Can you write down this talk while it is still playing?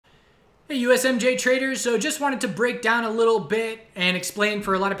Hey USMJ traders, so just wanted to break down a little bit and explain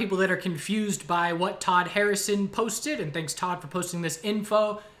for a lot of people that are confused by what Todd Harrison posted, and thanks Todd for posting this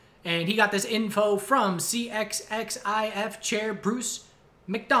info. And he got this info from CXXIF chair Bruce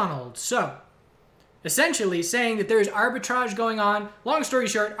McDonald. So essentially saying that there's arbitrage going on, long story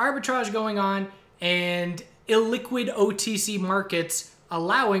short, arbitrage going on and illiquid OTC markets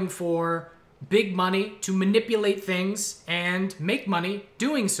allowing for big money to manipulate things and make money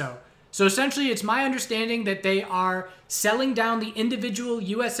doing so. So essentially, it's my understanding that they are selling down the individual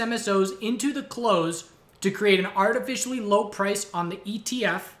US MSOs into the close to create an artificially low price on the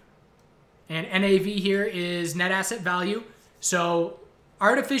ETF. And NAV here is net asset value. So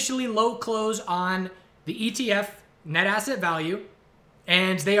artificially low close on the ETF net asset value.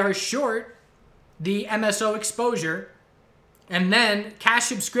 And they are short the MSO exposure. And then cash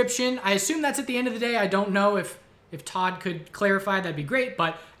subscription, I assume that's at the end of the day. I don't know if Todd could clarify, that'd be great.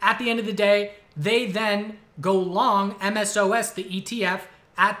 But at the end of the day, they then go long MSOS, the ETF,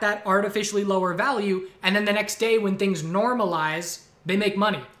 at that artificially lower value. And then the next day when things normalize, they make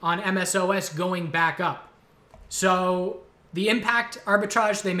money on MSOS going back up. So the impact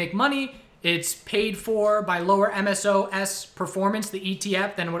arbitrage, they make money. It's paid for by lower MSOS performance, the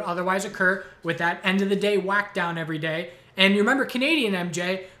ETF, than would otherwise occur with that end of the day whack down every day. And you remember Canadian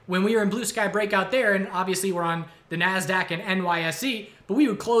MJ, when we were in Blue Sky breakout there, and obviously we're on the NASDAQ and NYSE, but we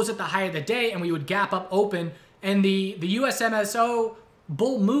would close at the high of the day and we would gap up open. And the US MSO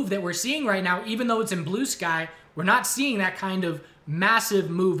bull move that we're seeing right now, even though it's in Blue Sky, we're not seeing that kind of massive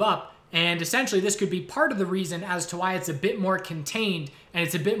move up. And essentially this could be part of the reason as to why it's a bit more contained and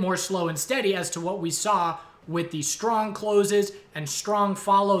it's a bit more slow and steady as to what we saw with the strong closes and strong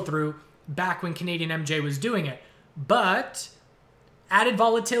follow through back when Canadian MJ was doing it. But added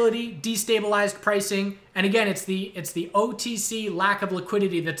volatility, destabilized pricing, and again, it's the OTC lack of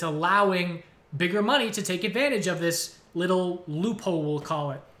liquidity that's allowing bigger money to take advantage of this little loophole, we'll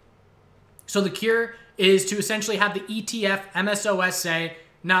call it. So the cure is to essentially have the ETF MSOS say,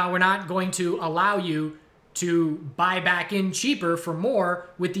 no, we're not going to allow you to buy back in cheaper for more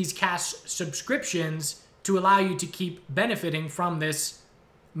with these cash subscriptions to allow you to keep benefiting from this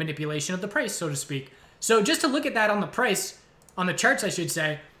manipulation of the price, so to speak. So just to look at that on the price, on the charts I should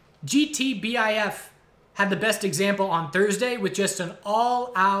say, GTBIF had the best example on Thursday with just an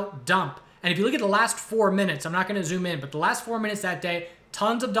all-out dump. And if you look at the last 4 minutes, I'm not going to zoom in, but the last 4 minutes that day,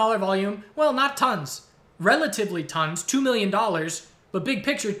 tons of dollar volume. Well, not tons, relatively tons, $2 million. But big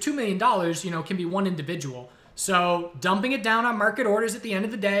picture, $2 million, can be one individual. So dumping it down on market orders at the end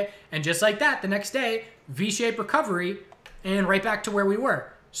of the day, and just like that, the next day, V-shaped recovery, and right back to where we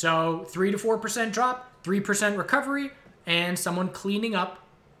were. So 3 to 4% drop, 3% recovery, and someone cleaning up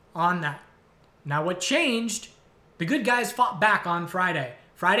on that. Now what changed? The good guys fought back on Friday.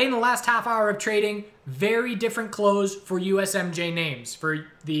 Friday in the last half hour of trading, very different close for USMJ names, for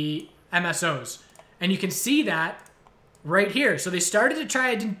the MSOs. And you can see that right here. So they started to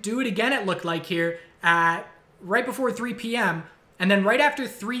try to do it again, it looked like here, at right before 3 p.m. And then right after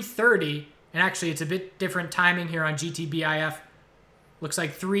 3:30, and actually it's a bit different timing here on GTBIF, looks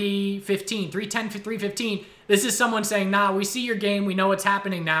like 3:15, 3:10, 3:15. This is someone saying, nah, we see your game, we know what's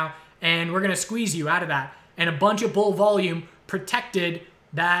happening now, and we're going to squeeze you out of that. And a bunch of bull volume protected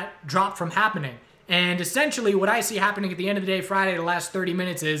that drop from happening. And essentially what I see happening at the end of the day, Friday, the last 30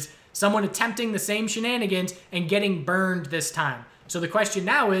 minutes is someone attempting the same shenanigans and getting burned this time. So the question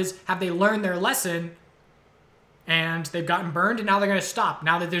now is, have they learned their lesson and they've gotten burned and now they're going to stop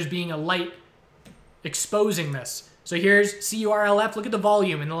now that there's being a light exposing this? So here's CURLF. Look at the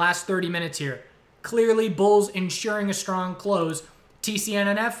volume in the last 30 minutes here. Clearly, bulls ensuring a strong close.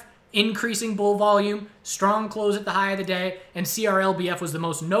 TCNNF, increasing bull volume, strong close at the high of the day. And CRLBF was the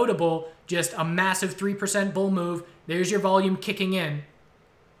most notable, just a massive 3% bull move. There's your volume kicking in.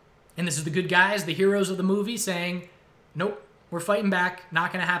 And this is the good guys, the heroes of the movie saying, nope, we're fighting back,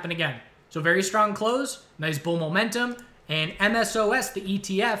 not going to happen again. So very strong close, nice bull momentum. And MSOS, the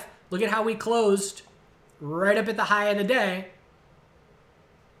ETF, look at how we closed right up at the high of the day,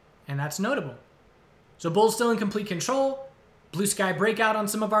 and that's notable. So bulls still in complete control. Blue sky breakout on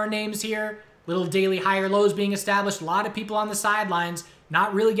some of our names here. Little daily higher lows being established. A lot of people on the sidelines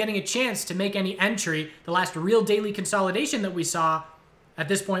not really getting a chance to make any entry. The last real daily consolidation that we saw at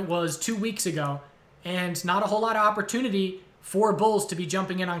this point was 2 weeks ago, and not a whole lot of opportunity for bulls to be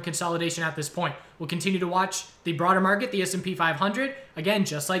jumping in on consolidation at this point. We'll continue to watch the broader market, the S&P 500. Again,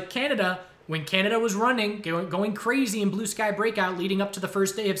 just like Canada, when Canada was running, going crazy in blue sky breakout leading up to the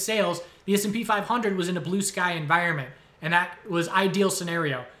first day of sales, the S&P 500 was in a blue sky environment. And that was ideal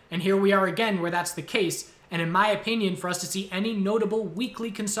scenario. And here we are again where that's the case. And in my opinion, for us to see any notable weekly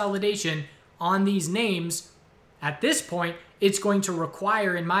consolidation on these names, at this point, it's going to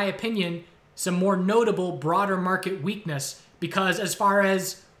require, in my opinion, some more notable broader market weakness. Because as far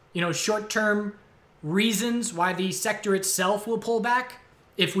as, short-term reasons why the sector itself will pull back,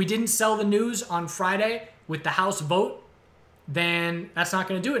 if we didn't sell the news on Friday with the House vote, then that's not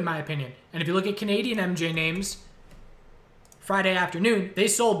going to do it, in my opinion. And if you look at Canadian MJ names, Friday afternoon, they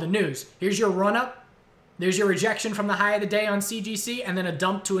sold the news. Here's your run-up. There's your rejection from the high of the day on CGC, and then a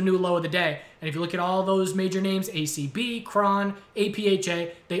dump to a new low of the day. And if you look at all those major names, ACB, Cron,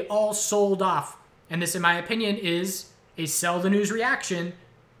 APHA, they all sold off. And this, in my opinion, is a sell the news reaction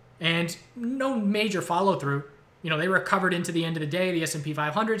and no major follow-through. They recovered into the end of the day. The S&P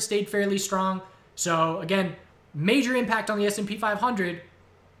 500 stayed fairly strong. So, again, major impact on the S&P 500,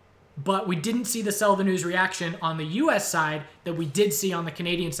 but we didn't see the sell the news reaction on the US side that we did see on the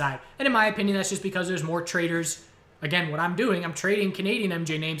Canadian side. And in my opinion, that's just because there's more traders. Again, what I'm doing, I'm trading Canadian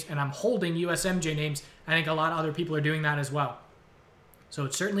MJ names and I'm holding US MJ names. I think a lot of other people are doing that as well. So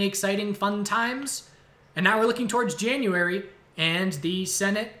it's certainly exciting, fun times. And now we're looking towards January and the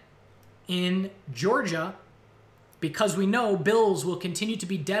Senate in Georgia, because we know bills will continue to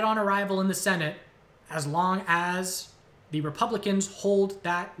be dead on arrival in the Senate as long as the Republicans hold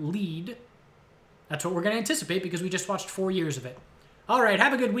that lead. That's what we're going to anticipate because we just watched 4 years of it. All right,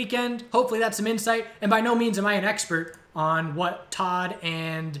 have a good weekend. Hopefully that's some insight. And by no means am I an expert on what Todd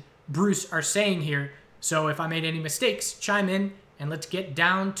and Bruce are saying here. So if I made any mistakes, chime in and let's get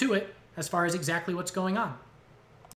down to it as far as exactly what's going on.